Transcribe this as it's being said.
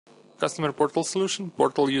Customer portal solution,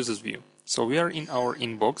 portal users view. So we are in our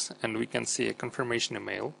inbox and we can see a confirmation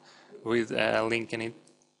email with a link in it.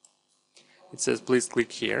 It says please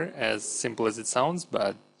click here, as simple as it sounds,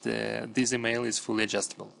 but this email is fully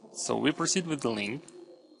adjustable. So we proceed with the link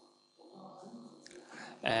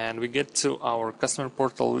and we get to our customer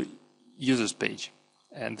portal users page.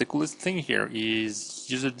 And the coolest thing here is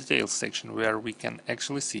user details section, where we can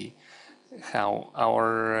actually see how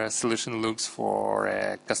our solution looks for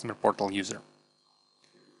a customer portal user.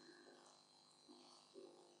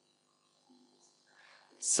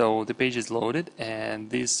 So the page is loaded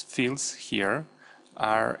and these fields here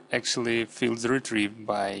are actually fields retrieved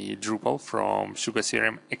by Drupal from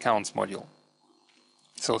SugarCRM accounts module.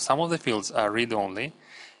 So some of the fields are read-only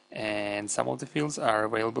and some of the fields are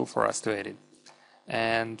available for us to edit.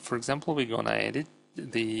 And for example, we're gonna edit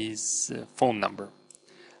this phone number.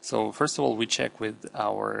 So first of all, we check with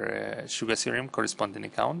our SugarCRM corresponding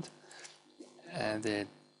account, and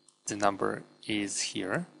the number is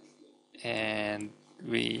here, and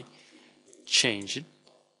we change it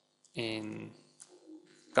in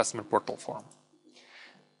customer portal form.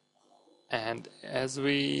 And as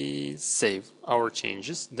we save our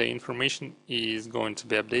changes, the information is going to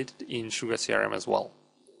be updated in SugarCRM as well.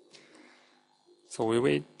 So we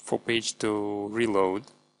wait for page to reload,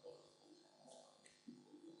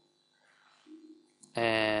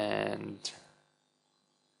 and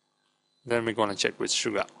then we're gonna check with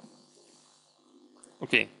Sugar.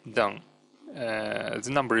 Okay, done. The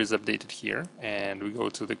number is updated here, and we go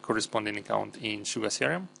to the corresponding account in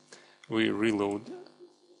SugarCRM. We reload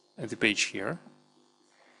the page here,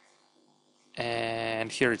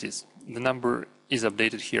 and here it is. The number is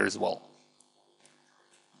updated here as well.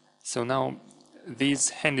 So now these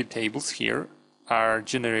handy tables here are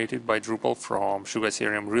generated by Drupal from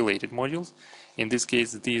SugarCRM related modules. In this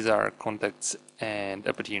case, these are contacts and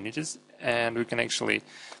opportunities, and we can actually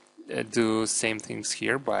do same things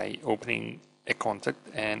here by opening a contact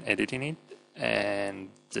and editing it, and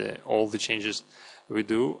all the changes we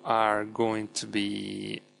do are going to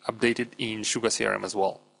be updated in SugarCRM as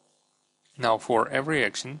well. Now, for every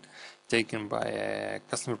action taken by a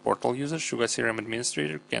customer portal user, SugarCRM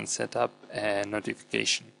administrator can set up a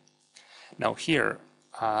notification. Now here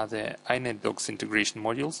are the iNetDocs integration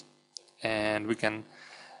modules, and we can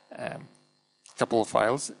couple of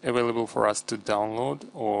files available for us to download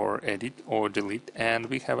or edit or delete, and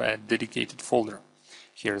we have a dedicated folder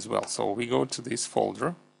here as well. So we go to this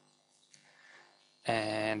folder,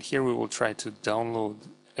 and here we will try to download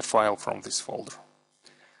a file from this folder.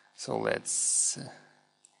 So let's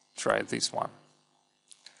try this one.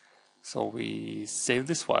 So we save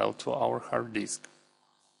this file to our hard disk,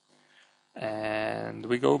 and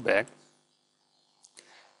we go back,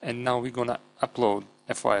 and now we're gonna upload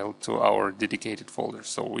a file to our dedicated folder.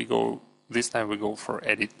 So this time we go for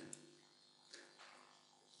edit,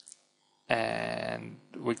 and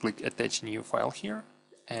we click attach new file here,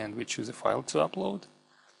 and we choose a file to upload.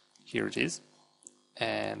 Here it is,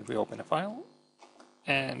 and we open a file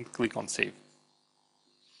and click on save.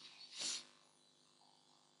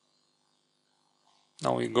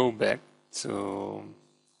 Now we go back to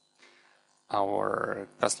our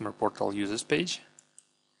customer portal users page,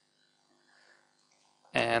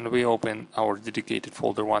 and we open our dedicated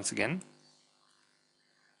folder once again,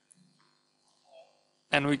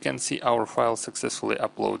 and we can see our file successfully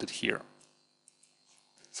uploaded here.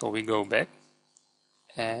 So we go back,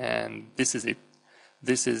 and this is it.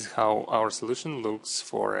 This is how our solution looks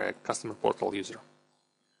for a customer portal user.